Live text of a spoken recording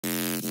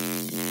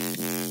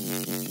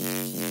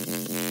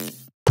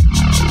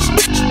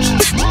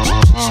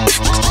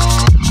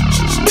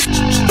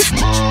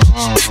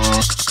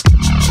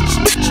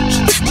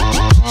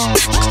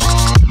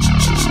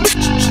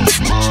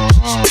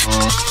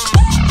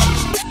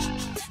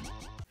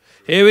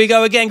Here we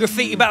go again,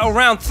 Graffiti Battle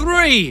Round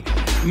 3.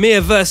 Mear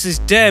versus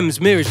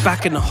Dems. Mear is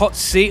back in the hot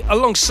seat.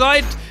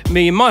 Alongside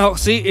me in my hot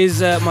seat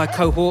is my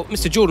cohort,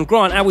 Mr. Jordan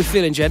Grant. How we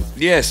feeling, Jen?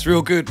 Yes,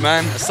 real good,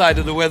 man. Aside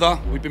of the weather,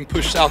 we've been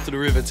pushed south of the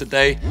river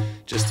today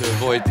just to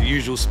avoid the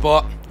usual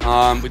spot.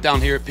 We're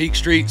down here at Peak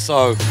Street,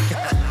 so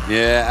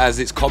yeah, as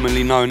it's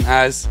commonly known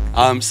as.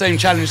 Same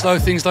challenge though,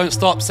 things don't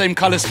stop. Same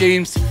colour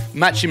schemes,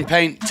 matching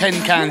paint, 10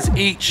 cans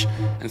each,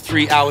 and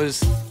 3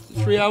 hours.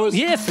 3 hours?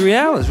 Yeah, 3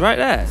 hours, right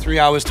there. 3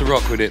 hours to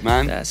rock with it,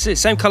 man. That's it.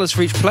 Same colours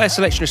for each player.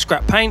 Selection of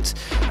scrap paint.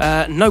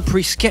 No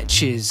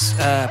pre-sketches.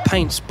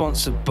 Paint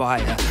sponsored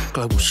by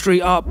Global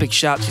Street Art. Big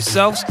shout to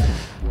yourselves.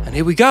 And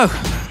here we go.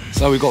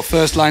 So we've got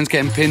first lines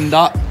getting pinned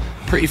up.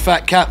 Pretty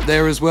fat cap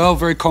there as well.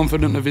 Very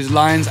confident of his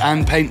lines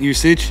and paint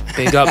usage.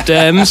 Big up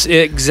Dems.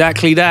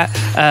 Exactly that.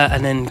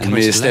 And then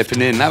Mear stepping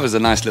in. That was a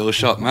nice little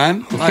shot,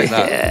 man. I like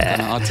that. Yeah.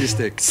 Kind of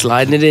artistic.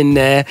 Sliding it in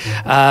there.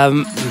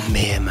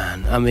 Mear,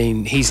 man. I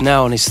mean, he's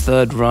now on his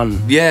third run.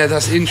 Yeah,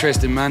 that's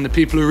interesting, man. The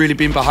people have really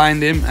been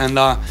behind him, and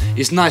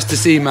it's nice to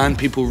see, man,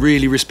 people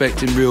really respect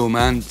him real,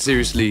 man.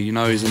 Seriously, you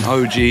know, he's an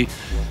OG.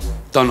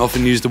 Don't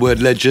often use the word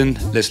legend,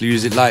 let's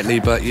use it lightly,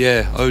 but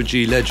yeah, OG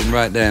legend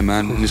right there,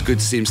 man. And it's good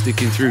to see him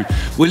sticking through.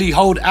 Will he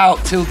hold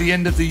out till the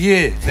end of the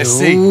year? Let's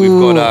see. We've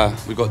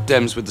got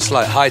Dems with the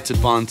slight height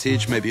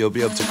advantage. Maybe he'll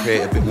be able to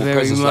create a bit more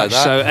presence like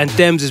that. So, and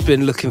Dems has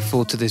been looking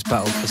forward to this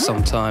battle for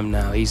some time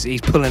now. He's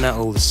pulling out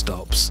all the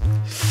stops.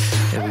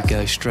 There we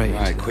go, straight.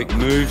 Right, quick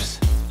moves.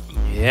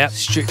 Yeah,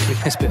 strictly.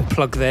 There's a bit of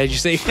plug there, do you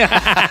see?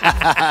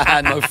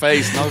 No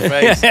face, no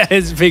face.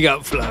 It's a big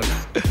up plug.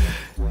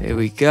 Here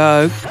we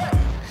go.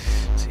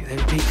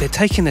 They're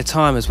taking their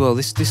time as well.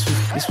 This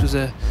was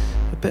a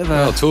bit of a...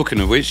 Well, talking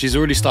of which, he's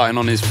already starting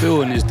on his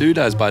fill and his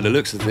doodads by the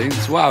looks of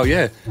things. Wow,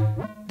 yeah.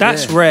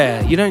 That's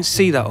rare. You don't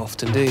see that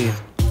often, do you?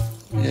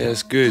 Yeah,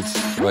 it's good.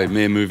 Right,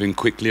 Mear moving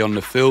quickly on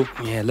the fill.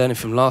 Yeah, learning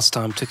from last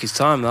time. Took his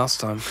time last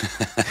time.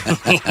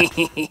 There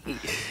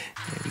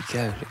we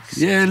go.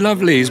 Yeah,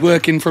 lovely. He's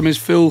working from his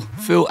fill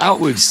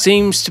outwards.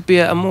 Seems to be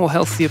at a more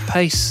healthier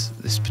pace,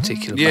 this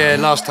particular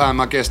battle. Last time,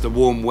 I guess the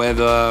warm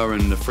weather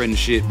and the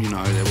friendship, you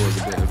know, there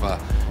was a bit of a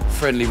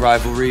friendly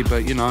rivalry,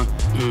 but you know,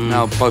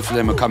 now both of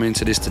them are coming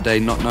into this today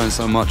not knowing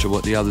so much of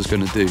what the other's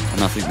going to do,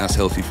 and I think that's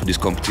healthy for this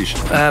competition.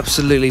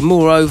 Absolutely.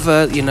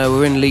 Moreover, you know,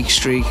 we're in League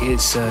Street.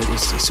 It's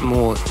a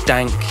more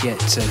dank yet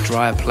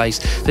drier place.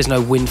 There's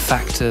no wind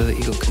factor that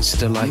you got to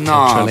consider like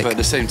but at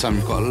the same time,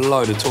 you've got a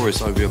load of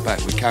tourists over your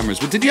back with cameras.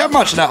 But did you have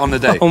much of that on the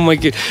day? Oh my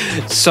god,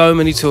 so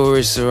many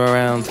tourists are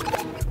around.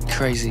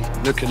 Crazy.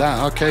 Look at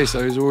that. Okay,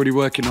 so he's already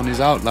working on his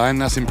outline.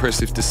 That's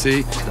impressive to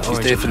see. He's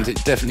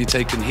definitely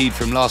taken heed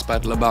from last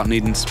battle about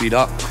needing to speed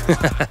up.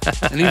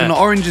 And even the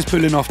orange is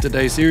pulling off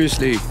today,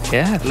 seriously.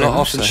 Yeah, a lot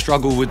often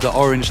struggle with the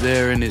orange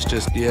there, and it's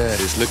just,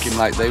 it's looking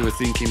like they were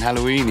thinking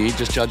Halloween-y,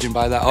 just judging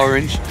by that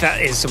orange.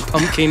 That is some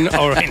pumpkin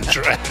orange,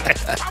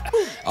 right?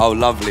 Oh,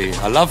 lovely.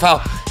 I love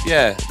how,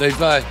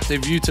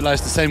 they've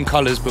utilised the same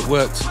colours but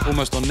worked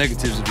almost on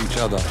negatives of each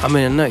other. I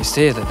mean, I noticed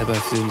here that they're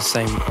both doing the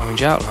same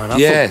orange outline.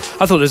 I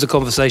thought there was a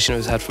conversation that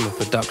was had from a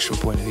production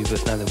point of view,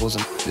 but no, there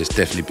wasn't. There's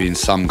definitely been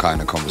some kind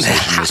of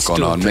conversation that's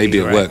gone on. Maybe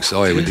it works,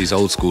 with these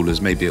old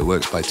schoolers, maybe it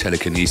works by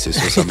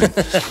telekinesis or something.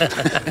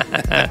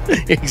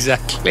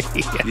 Exactly.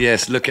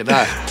 Yes, look at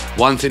that.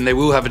 One thing they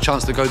will have a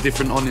chance to go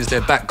different on is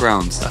their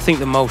backgrounds. I think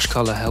the mulch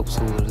colour helps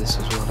all of this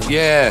as well.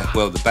 Yeah,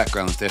 well, the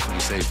backgrounds definitely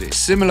saved it.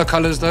 Similar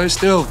colours though,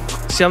 still.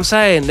 See what I'm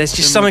saying? There's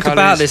just something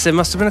about this. There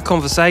must have been a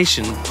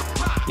conversation.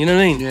 You know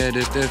what I mean? Yeah,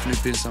 there's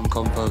definitely been some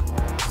convo.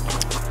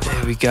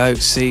 There we go.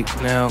 See,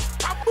 now...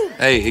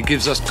 Hey, it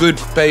gives us good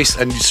base,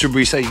 and should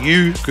we say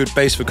good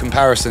base for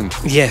comparison.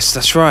 Yes,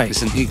 that's right.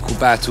 It's an equal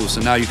battle,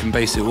 so now you can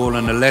base it all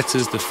on the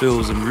letters, the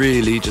fills, and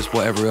really just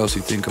whatever else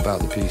you think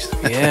about the piece.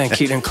 Yeah, and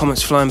keep them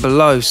comments flying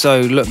below. So,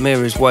 look,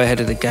 Mear is way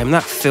ahead of the game.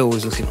 That fill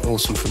is looking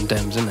awesome from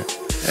Dems, isn't it?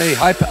 Hey,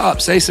 hype it up.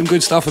 Say some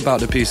good stuff about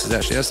the pieces,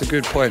 actually. That's a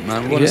good point,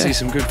 man. We want to see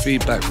some good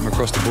feedback from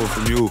across the board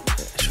from you.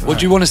 Right. What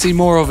do you want to see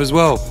more of as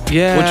well?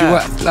 Yeah. What do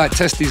you like?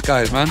 Test these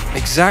guys, man.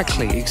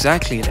 Exactly.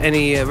 And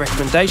any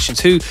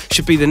recommendations? Who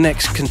should be the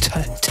next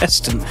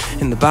contestant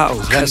in the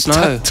battles? Let us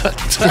know.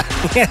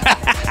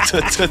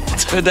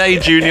 Today,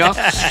 Junior.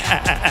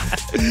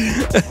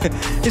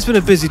 It's been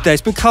a busy day.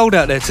 It's been cold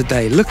out there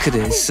today. Look at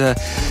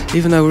it.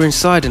 Even though we're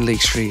inside in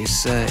League Street,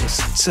 it's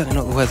certainly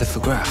not the weather for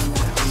Graff.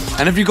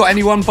 And have you got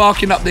anyone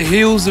barking up the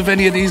heels of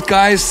any of these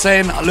guys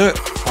saying, look,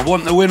 I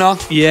want the winner?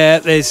 Yeah,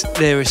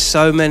 there is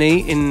so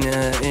many in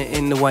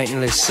the waiting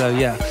list. So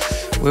yeah,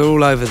 we're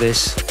all over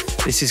this.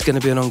 This is going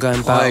to be an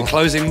ongoing battle. Right,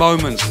 closing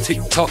moments. Tick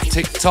tock,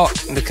 tick tock.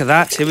 Look at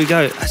that. Here we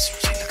go. Look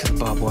at the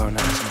barbed wire on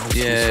that.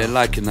 Yeah,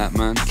 liking that,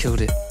 man.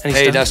 Killed it.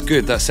 Hey, that's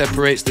good. That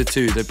separates the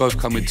two. They both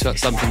come with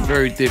something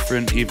very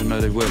different, even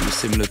though they work with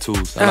similar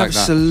tools. I like that.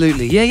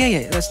 Absolutely.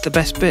 Yeah. That's the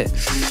best bit.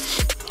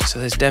 So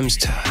there's Dems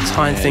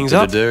tying things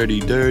up.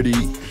 Dirty.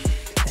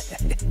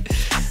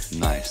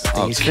 Nice.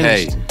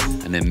 Okay.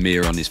 And then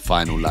Mear on his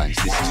final lines.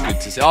 This is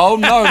good to see. Oh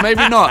no,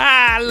 maybe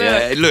not. Look.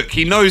 Yeah, look,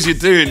 he knows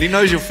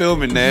you're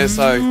filming there,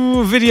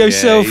 so video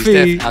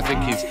selfie. I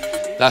think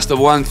That's the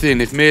one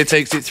thing. If Mear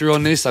takes it through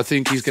on this, I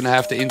think he's going to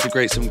have to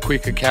integrate some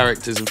quicker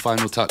characters and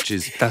final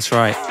touches. That's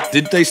right.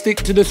 Did they stick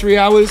to the 3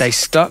 hours? They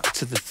stuck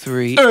to the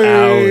 3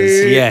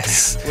 hours.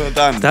 Yes. Well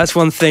done. That's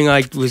one thing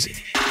I was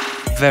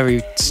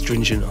very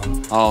stringent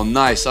on. Oh,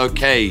 nice.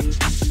 Okay.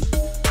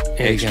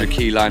 Extra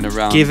key line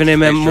around. Giving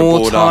him more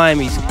border. time.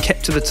 He's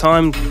kept to the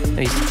time.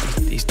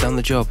 He's done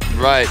the job.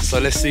 Right, so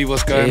let's see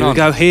what's going Here on. we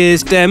go.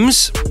 Here's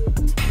Dems.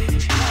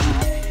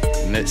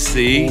 Let's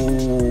see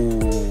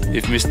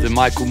if Mr.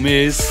 Michael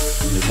Mears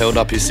has held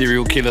up his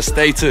serial killer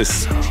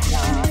status.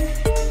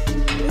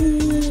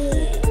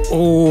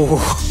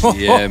 Oh.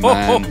 Yeah,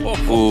 man.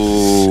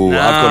 Ooh, I've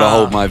got to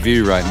hold my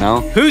view right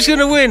now. Who's going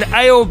to win?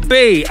 A or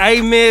B?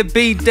 A, Mear,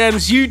 B,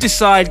 Dems. You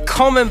decide.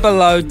 Comment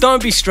below.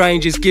 Don't be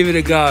strangers. Give it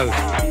a go.